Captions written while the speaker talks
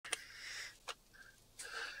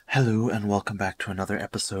Hello and welcome back to another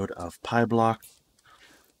episode of Pyblock.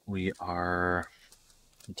 We are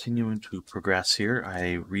continuing to progress here.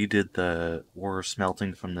 I redid the ore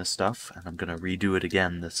smelting from this stuff, and I'm going to redo it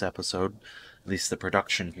again this episode. At least the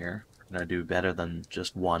production here. I'm going to do better than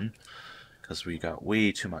just one, because we got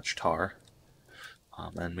way too much tar.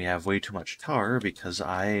 And we have way too much tar because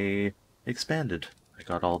I expanded. I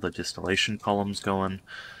got all the distillation columns going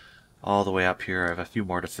all the way up here. I have a few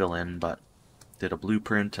more to fill in, but did a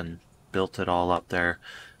blueprint and built it all up there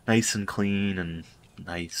nice and clean and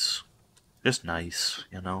nice. Just nice,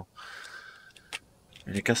 you know.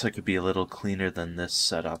 And I guess I could be a little cleaner than this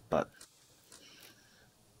setup, but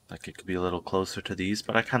like it could be a little closer to these,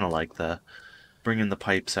 but I kind of like the bringing the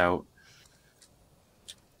pipes out.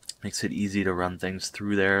 Makes it easy to run things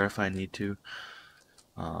through there if I need to.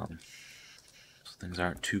 So things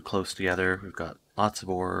aren't too close together. We've got lots of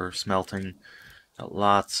ore smelting, got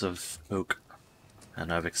lots of oak,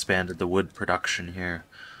 and I've expanded the wood production here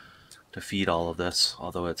to feed all of this,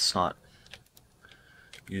 although it's not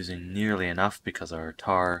using nearly enough because our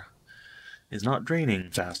tar is not draining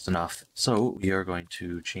fast enough. So we are going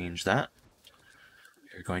to change that.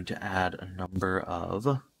 We are going to add a number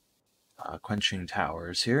of quenching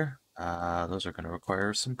towers here. Those are going to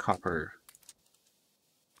require some copper.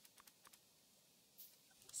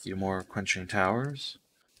 A few more quenching towers.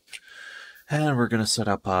 And we're going to set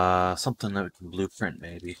up something that we can blueprint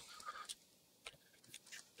maybe.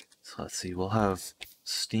 So let's see, we'll have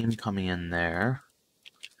steam coming in there.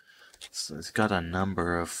 So it's got a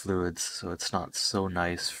number of fluids, so it's not so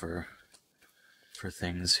nice for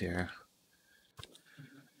things here.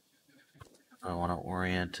 I want to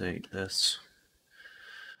orientate this.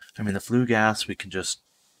 I mean, the flue gas, we can just,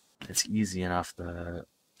 it's easy enough. The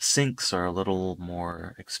sinks are a little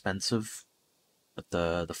more expensive, but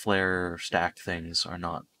the flare stack things are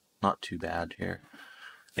not too bad here.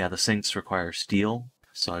 Yeah, the sinks require steel,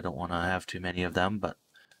 so I don't want to have too many of them, but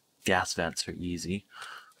gas vents are easy.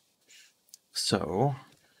 So,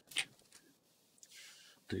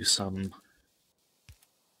 do some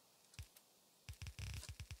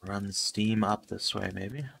run steam up this way,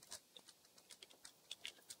 maybe.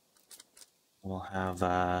 We'll have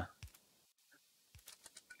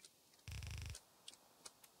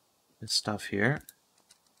this stuff here.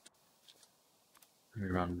 We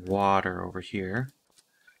run water over here.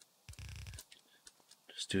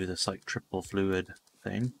 Just do this like triple fluid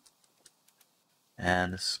thing.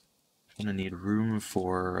 And it's gonna need room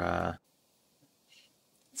for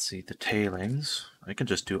let's see, the tailings. I can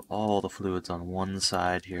just do all the fluids on one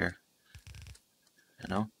side here. You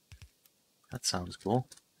know? That sounds cool.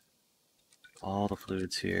 All the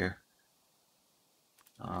fluids here.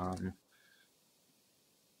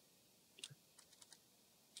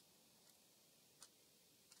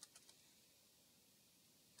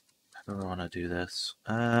 I don't want to do this.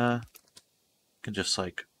 I can just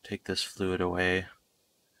like take this fluid away.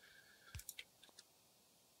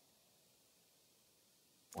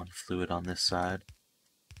 One fluid on this side.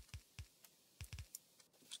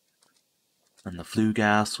 And the flue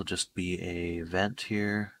gas will just be a vent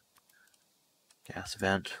here. Gas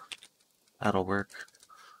vent. That'll work.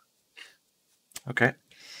 Okay.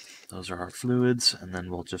 Those are our fluids, and then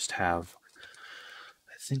we'll just have,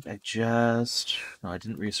 I think no, I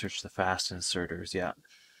didn't research the fast inserters yet.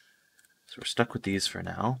 So we're stuck with these for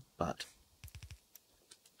now, but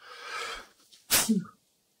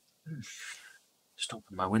just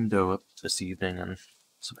opened my window up this evening and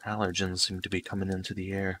some allergens seem to be coming into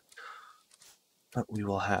the air. But we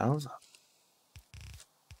will have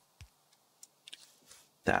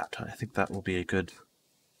that. I think that will be a good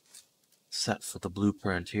set for the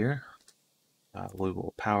blueprint here. We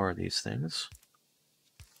will power these things.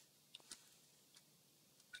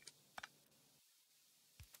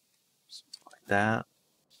 Something like that.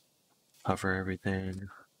 Cover everything.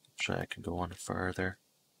 Actually, I can go on further.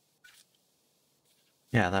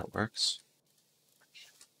 Yeah, that works.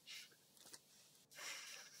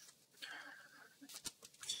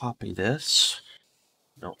 Copy this.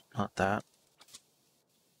 No, not that.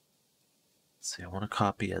 Let's see, I want to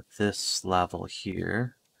copy at this level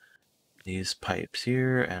here. These pipes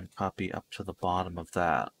here, and copy up to the bottom of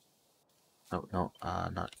that. Oh, no,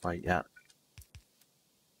 not quite yet.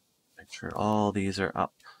 Make sure all these are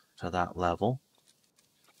up to that level.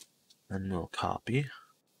 Then we'll copy.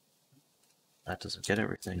 That doesn't get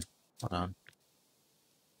everything. Hold on.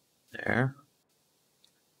 There.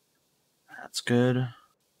 That's good.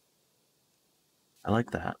 I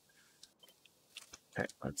like that. Okay,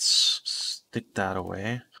 let's stick that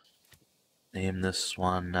away. Name this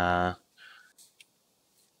one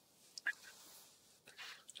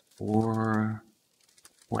ore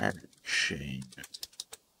Quenching.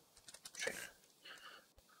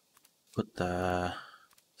 Put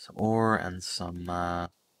some ore and some,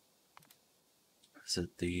 is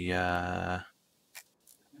it the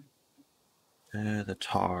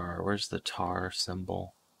tar. Where's the tar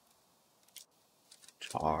symbol?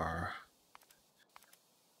 Tar.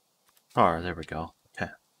 Tar, there we go.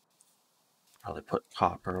 Okay. Probably put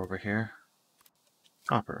copper over here.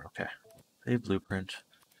 Copper, okay. Save blueprint.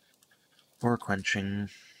 Ore quenching.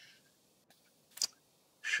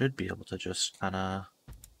 Should be able to just kinda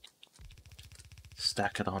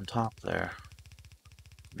stack it on top there.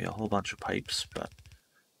 Be a whole bunch of pipes, but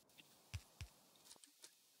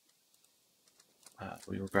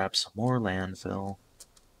we will grab some more landfill.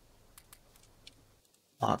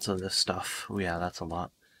 Lots of this stuff. Oh yeah, that's a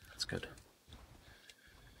lot. That's good.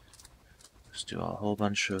 Just do a whole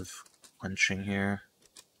bunch of quenching here.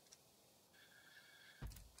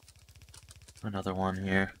 Another one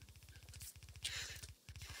here.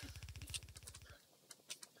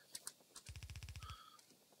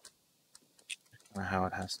 Or how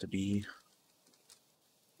it has to be.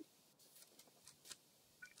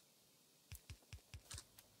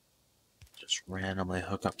 Just randomly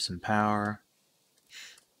hook up some power.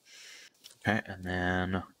 Okay, and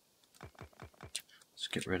then let's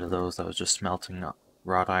get rid of those. That was just smelting up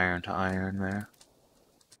wrought iron to iron there.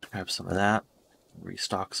 Grab some of that.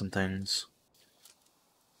 Restock some things.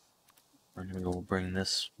 And we will bring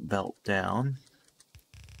this belt down.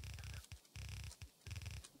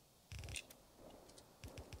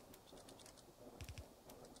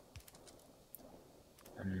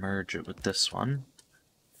 And merge it with this one.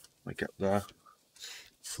 We get the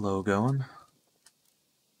flow going.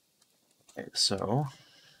 Okay, so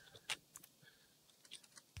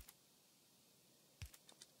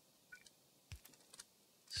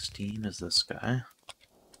steam is this guy.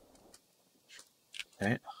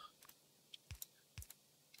 Okay.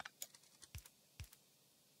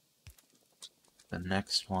 The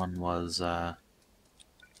next one was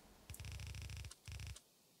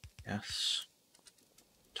yes,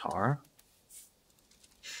 tar.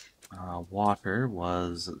 Water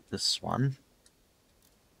was this one.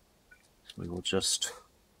 So we will just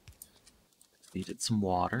feed it some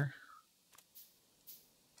water.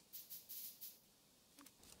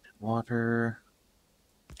 Water.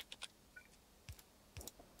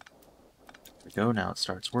 There we go, now it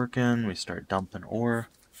starts working. We start dumping ore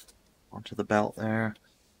onto the belt there.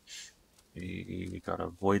 We gotta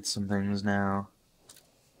avoid some things now.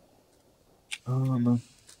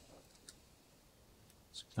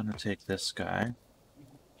 It's gonna take this guy.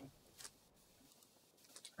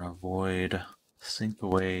 Avoid sink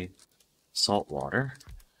away salt water.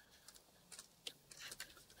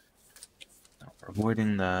 Now we're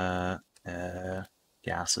avoiding the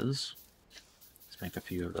gases. Let's make a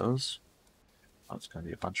few of those. Oh, it's gonna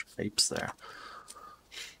be a bunch of pipes there.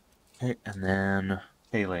 Okay, and then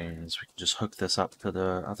tailings. We can just hook this up to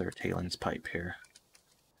the other tailings pipe here.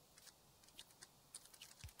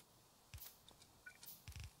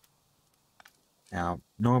 Now,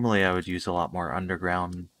 normally I would use a lot more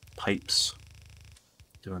underground pipes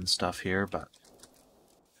doing stuff here, but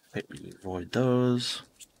we avoid those.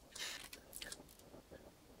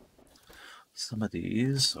 Some of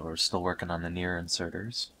these are still working on the near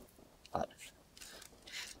inserters, but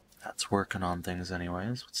that's working on things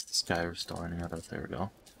anyways. What's this guy we're still running out of? There we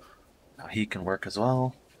go. Now he can work as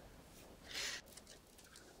well.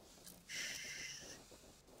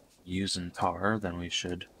 Using tar, then we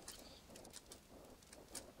should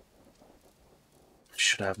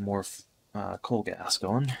have more coal gas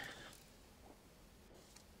going.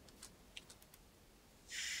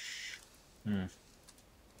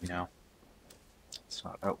 Yeah, it's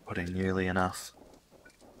not outputting nearly enough.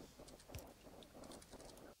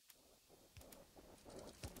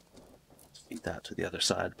 Feed that to the other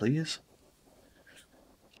side, please.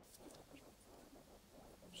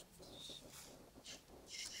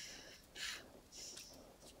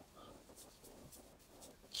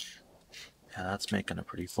 Yeah, that's making a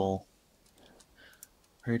pretty full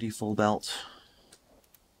belt.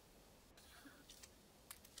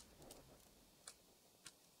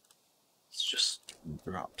 Let's just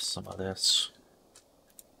drop some of this.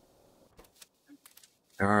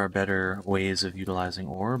 There are better ways of utilizing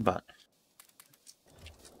ore, but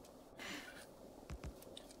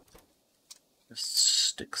just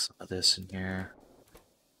stick some of this in here.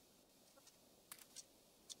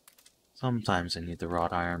 Sometimes I need the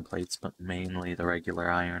wrought iron plates, but mainly the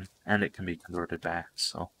regular iron, and it can be converted back,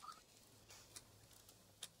 so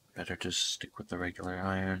better just stick with the regular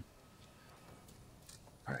iron.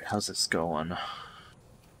 Alright, how's this going?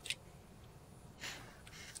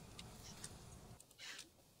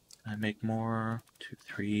 I make more? 2,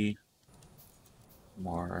 3.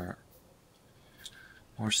 More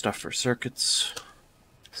stuff for circuits.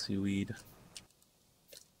 Seaweed.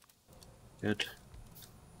 Good.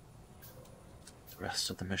 The rest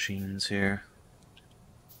of the machines here.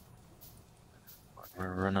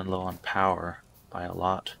 We're running low on power by a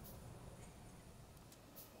lot.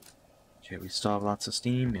 Okay, we still have lots of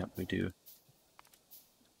steam. Yep, we do.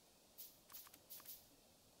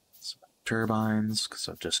 Some turbines, because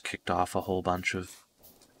I've just kicked off a whole bunch of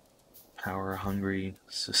power-hungry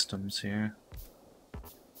systems here.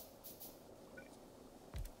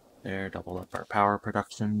 There, double up our power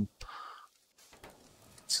production.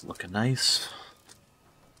 It's looking nice.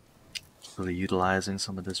 Really utilizing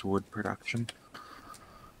some of this wood production.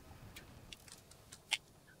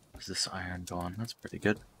 Is this iron going? That's pretty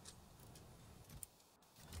good.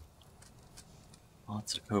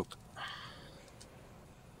 Lots of coke.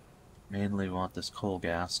 Mainly want this coal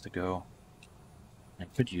gas to go. I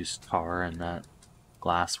could use tar in that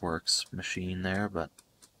glassworks machine there, but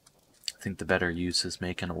I think the better use is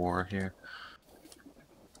making ore here.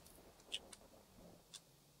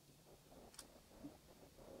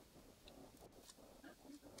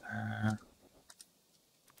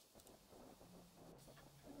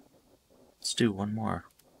 Let's do one more.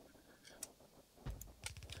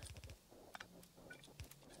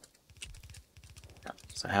 Yeah,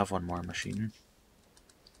 so I have one more machine.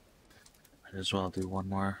 Might as well do one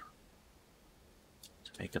more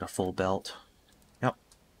to make it a full belt. Yep.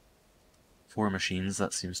 4 machines,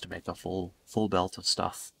 that seems to make a full belt of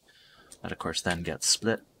stuff. That of course then gets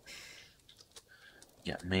split.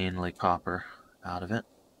 Get mainly copper out of it.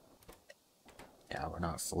 Yeah, we're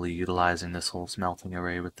not fully utilizing this whole smelting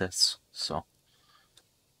array with this, so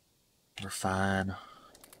we're fine.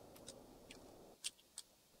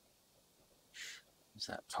 Is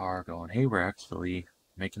that tar going? Hey, we're actually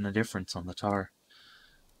making a difference on the tar.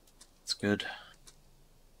 It's good.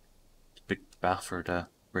 It's a big buffer to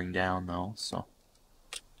bring down though, so.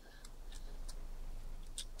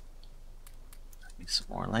 Need some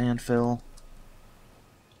more landfill.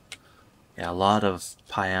 Yeah, a lot of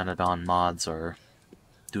Pyanodon mods are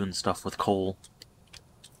doing stuff with coal.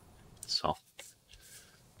 So,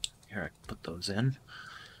 here I can put those in.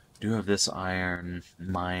 Do have this iron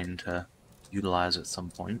mine to utilize at some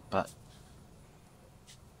point, but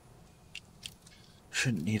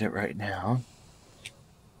shouldn't need it right now.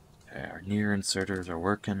 Okay, our near inserters are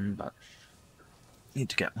working, but need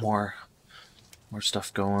to get more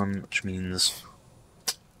stuff going, which means,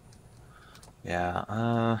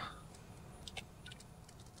 yeah,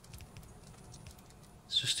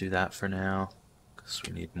 let's just do that for now, because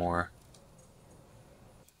we need more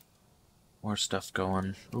stuff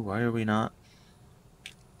going. Ooh, why are we not?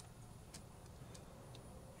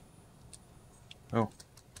 Oh,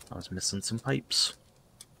 I was missing some pipes.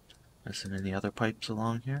 Missing any other pipes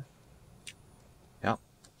along here? Yep.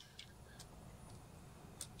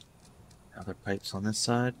 Other pipes on this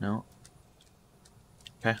side? No.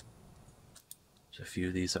 Okay. There's a few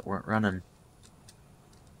of these that weren't running.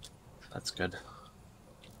 That's good.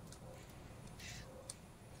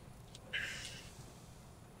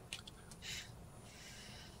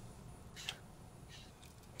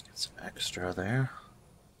 Get some extra there.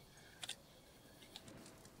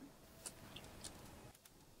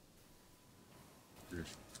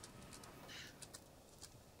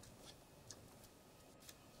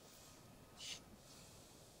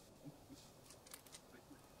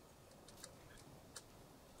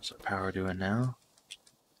 What's our power doing now?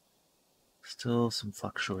 Still some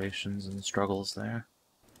fluctuations and struggles there.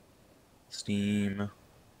 Steam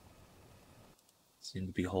seem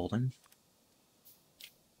to be holding.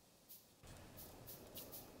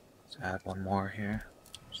 Let's add one more here,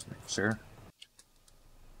 just to make sure.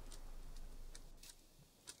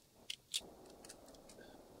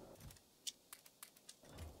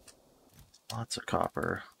 Lots of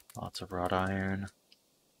copper, lots of wrought iron.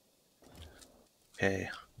 Okay,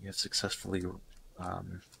 we have successfully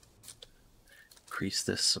increased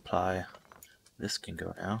this supply. This can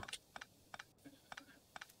go now.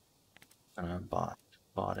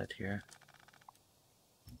 Bought it here.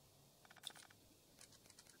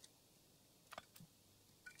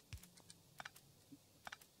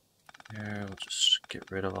 There, we'll just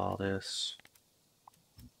get rid of all this.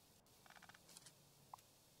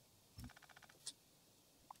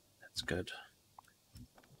 That's good.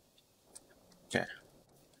 Okay.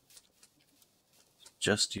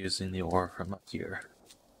 Just using the ore from up here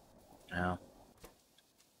now.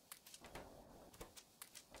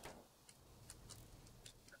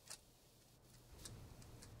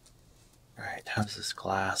 Alright, how's this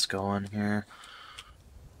glass going here?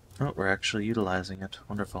 Oh, we're actually utilizing it.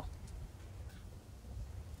 Wonderful.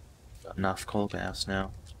 Got enough coal gas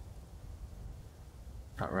now.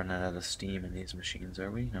 Not running out of steam in these machines,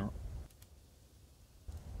 are we? No.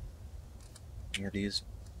 Yeah,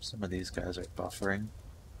 some of these guys are buffering.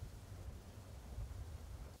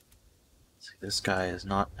 See, this guy is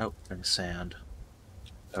not opening sand.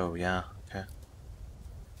 Oh, yeah, okay.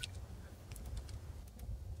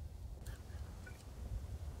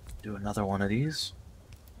 Do another one of these.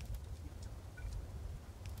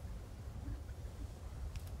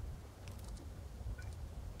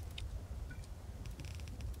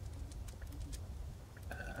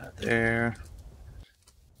 There.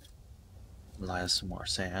 Lies some more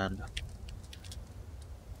sand.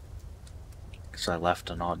 Because I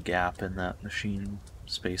left an odd gap in that machine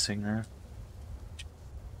spacing there.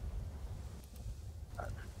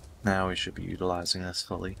 Now we should be utilizing this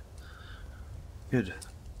fully. Good.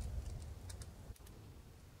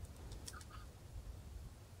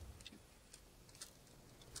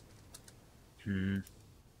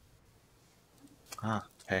 Ah,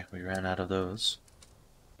 okay, we ran out of those.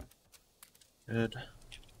 Good.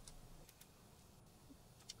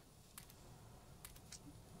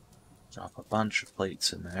 Drop a bunch of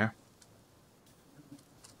plates in there.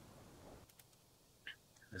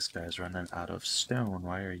 This guy's running out of stone.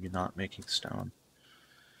 Why are you not making stone?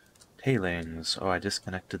 Tailings. Oh, I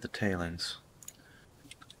disconnected the tailings.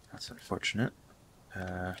 That's unfortunate.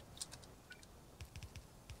 There,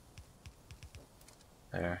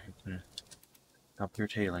 you can dump your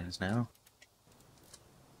tailings now.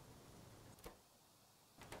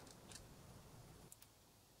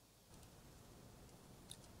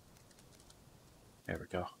 There we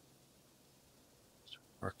go. It's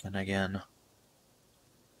working again.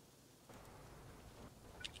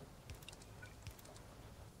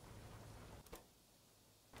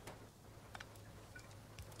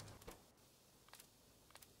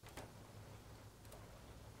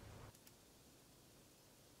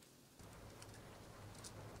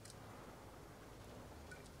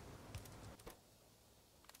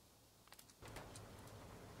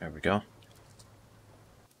 There we go.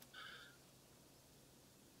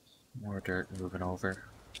 More dirt moving over.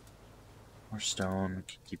 More stone.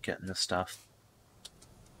 Keep getting this stuff.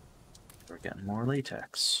 We're getting more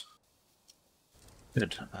latex.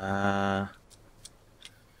 Good. Not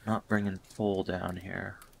bringing coal down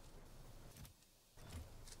here.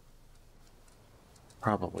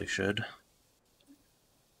 Probably should.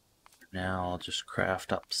 Now I'll just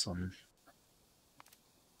craft up some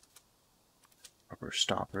rubber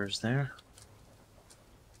stoppers there.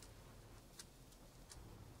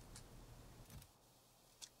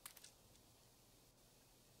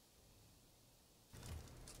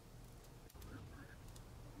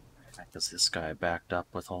 Because this guy backed up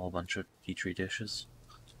with a whole bunch of petri dishes.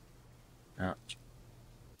 Yeah.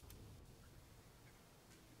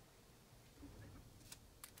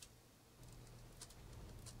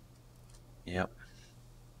 Yep.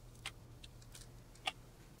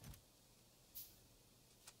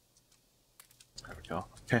 There we go.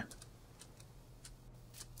 Okay.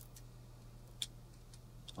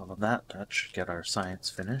 All of that should get our science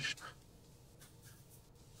finished.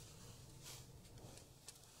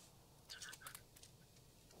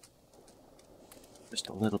 Just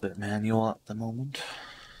a little bit manual at the moment.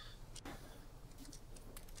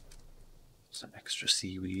 Some extra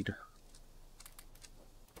seaweed.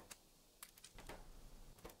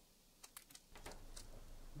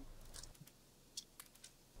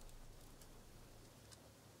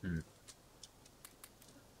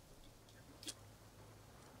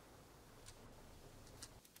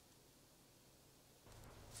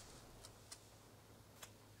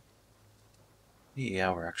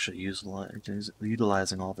 Yeah, we're actually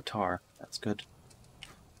utilizing all the tar. That's good.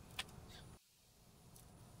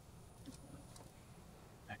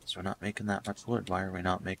 Because we're not making that much wood. Why are we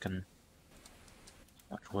not making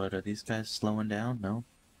much wood? Are these guys slowing down? No?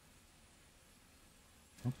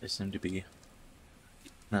 Nope, they seem to be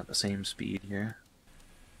not the same speed here.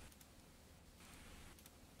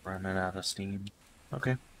 Running out of steam.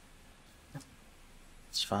 Okay.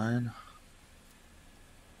 It's fine.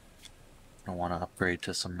 I want to upgrade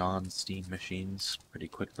to some non-steam machines pretty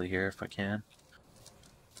quickly here if I can.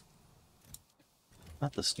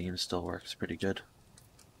 But the steam still works pretty good.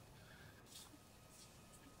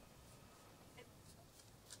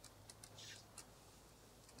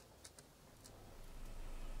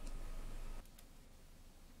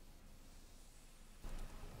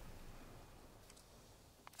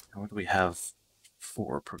 What do we have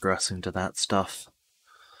for progressing to that stuff?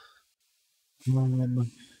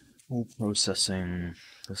 Full processing.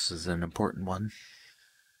 This is an important one.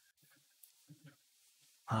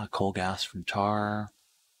 Coal gas from tar.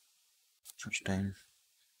 Interesting.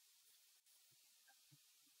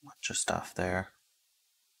 Bunch of stuff there.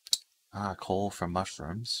 Coal from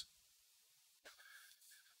mushrooms.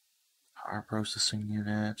 Power processing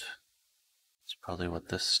unit. It's probably what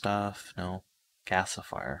this stuff. No.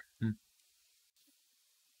 Gasifier.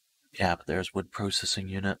 Yeah, but there's wood processing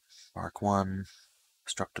unit. Mark 1.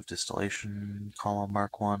 Destructive distillation column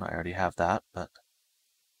Mark 1. I already have that, but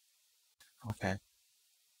okay.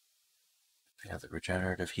 We have the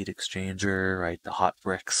regenerative heat exchanger, right? The hot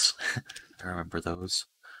bricks. I remember those.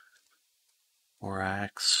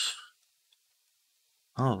 Borax.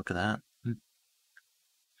 Oh, look at that.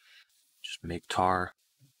 Just make tar.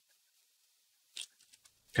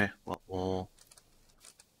 Okay, well,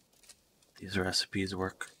 these recipes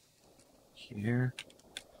work here.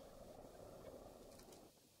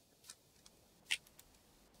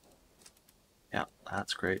 Yeah,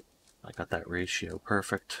 that's great. I got that ratio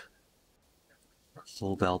perfect.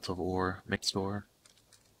 Full belt of ore, mixed ore.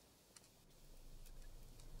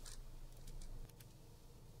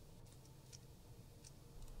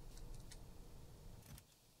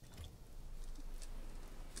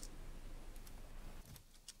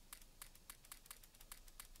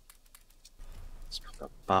 Let's put a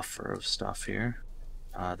buffer of stuff here.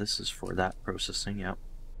 This is for that processing, yep.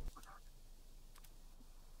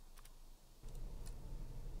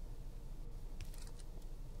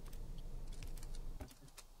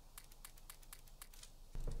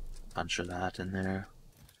 Bunch of that in there.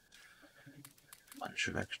 Bunch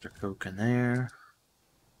of extra coke in there.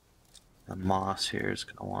 The moss here is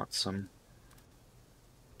going to want some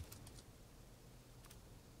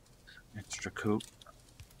extra coke.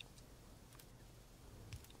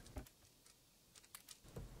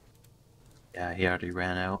 Yeah, he already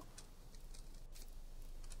ran out.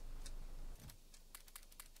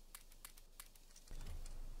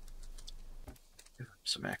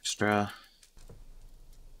 Some extra.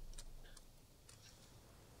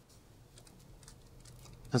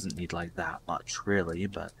 Doesn't need like that much really,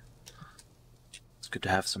 but it's good to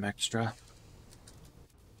have some extra.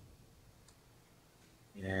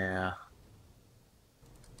 Yeah.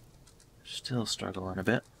 Still struggling a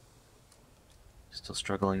bit. Still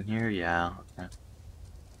struggling here? Yeah, okay.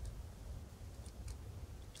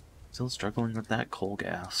 Still struggling with that coal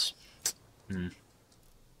gas. Yeah,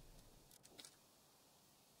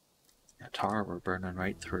 tar we're burning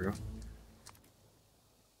right through.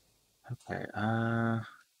 Okay,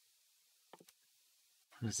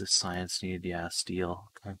 what does this science need? Yeah,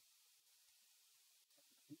 steel. Okay.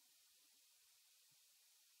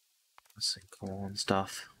 Missing coal and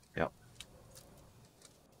stuff. Yep.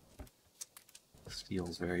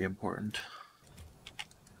 Steel's very important.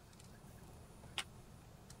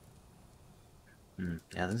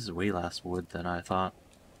 Yeah, this is way less wood than I thought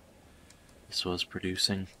this was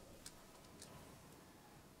producing.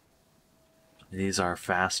 These are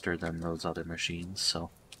faster than those other machines,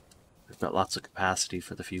 so we've got lots of capacity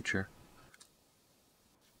for the future.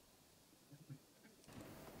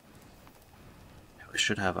 We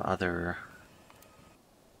should have other...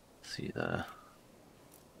 Let's see, the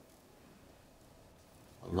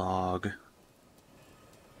log.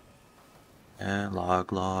 Yeah,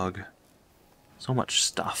 log. So much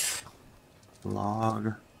stuff.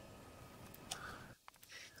 Log.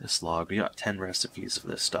 This log, we got 10 recipes of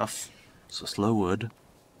this stuff. So slow wood.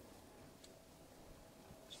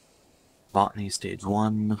 Botany stage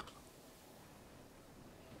 1.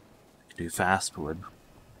 Do fast wood.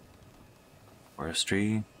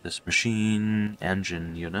 Forestry. This machine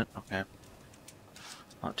engine unit. Okay.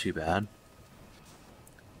 Not too bad.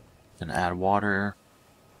 Then add water.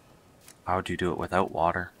 How would you do it without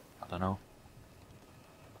water? I don't know.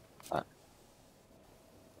 But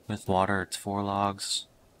with water, it's 4 logs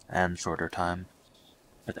and shorter time.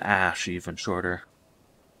 With ash, even shorter.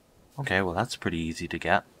 Okay, well that's pretty easy to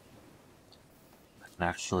get. I can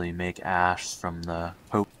actually make ash from the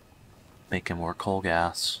coke, making more coal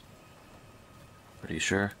gas. Pretty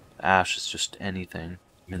sure. Ash is just anything.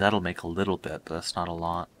 I mean, that'll make a little bit, but that's not a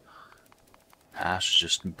lot. Ash is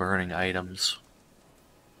just burning items.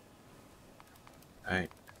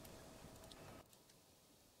 Right.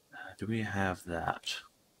 Do we have that?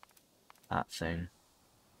 That thing?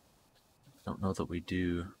 Don't know that we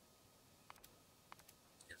do.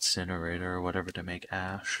 Incinerator or whatever to make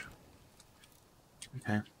ash.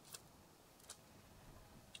 Okay.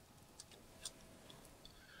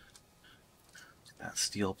 Get that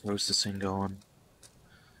steel processing going.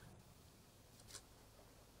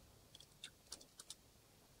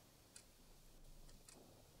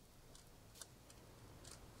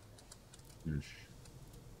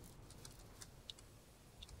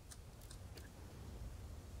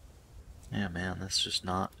 Yeah, man, that's just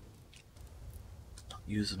not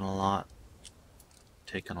using a lot.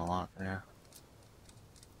 Taking a lot there.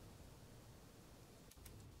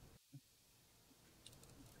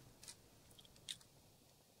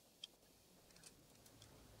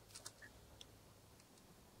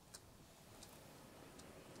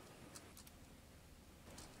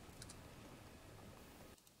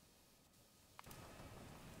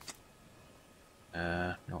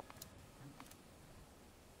 No.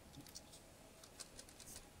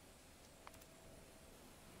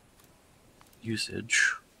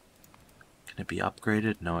 Usage. Can it be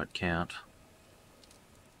upgraded? No, it can't.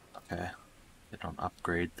 Okay. They don't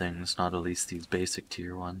upgrade things, not at least these basic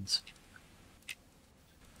tier ones.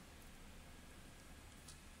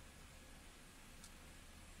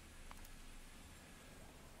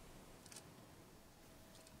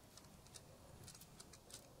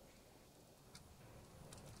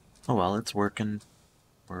 Oh well, it's working.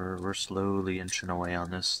 We're slowly inching away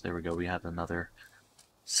on this. There we go, we had another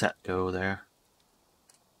set go there.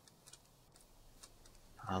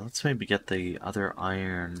 Let's maybe get the other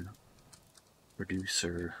iron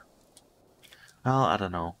producer. Well, I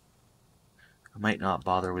don't know. I might not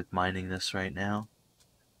bother with mining this right now.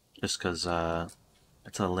 Just because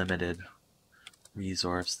it's a limited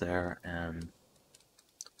resource there, and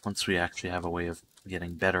once we actually have a way of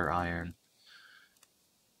getting better iron,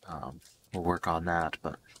 we'll work on that.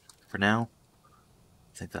 But for now,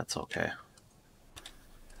 I think that's okay.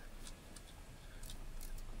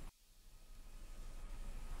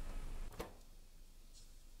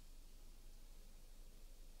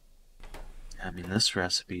 I mean, this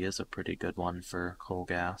recipe is a pretty good one for coal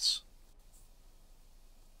gas.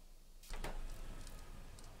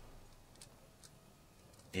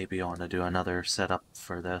 Maybe I want to do another setup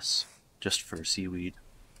for this, just for seaweed.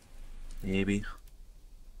 Maybe.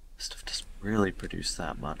 Stuff doesn't really produce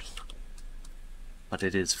that much. But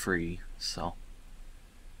it is free, so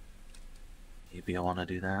maybe I want to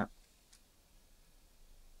do that.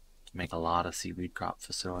 Make a lot of seaweed crop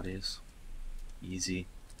facilities. Easy.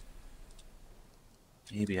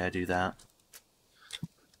 Maybe I do that.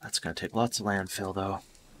 That's going to take lots of landfill, though.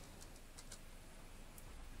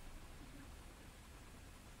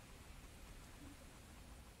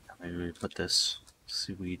 Maybe we put this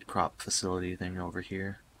seaweed crop facility thing over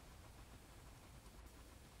here.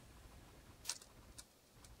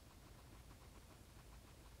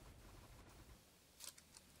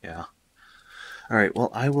 Yeah. Alright,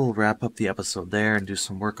 well, I will wrap up the episode there and do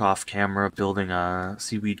some work off camera building a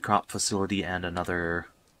seaweed crop facility and another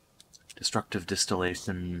destructive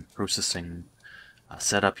distillation processing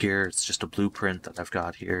setup here. It's just a blueprint that I've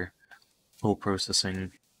got here. Full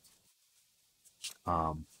processing.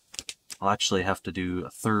 I'll actually have to do a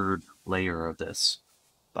third layer of this,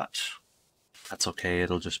 but that's okay,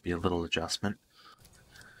 it'll just be a little adjustment.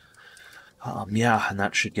 Yeah, and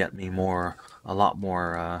that should get me a lot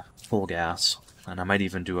more full gas. And I might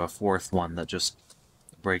even do a fourth one that just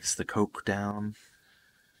breaks the coke down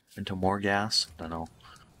into more gas. I don't know.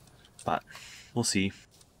 But we'll see.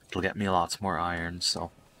 It'll get me lots more iron, so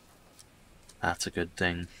that's a good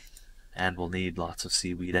thing. And we'll need lots of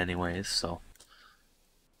seaweed anyways, so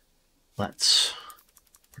let's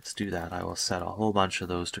do that. I will set a whole bunch of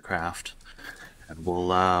those to craft. And we'll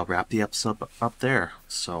wrap the episode up there.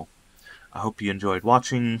 So I hope you enjoyed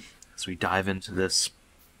watching as we dive into this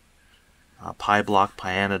Pyblock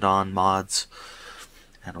Pyanodon mods,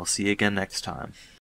 and we'll see you again next time.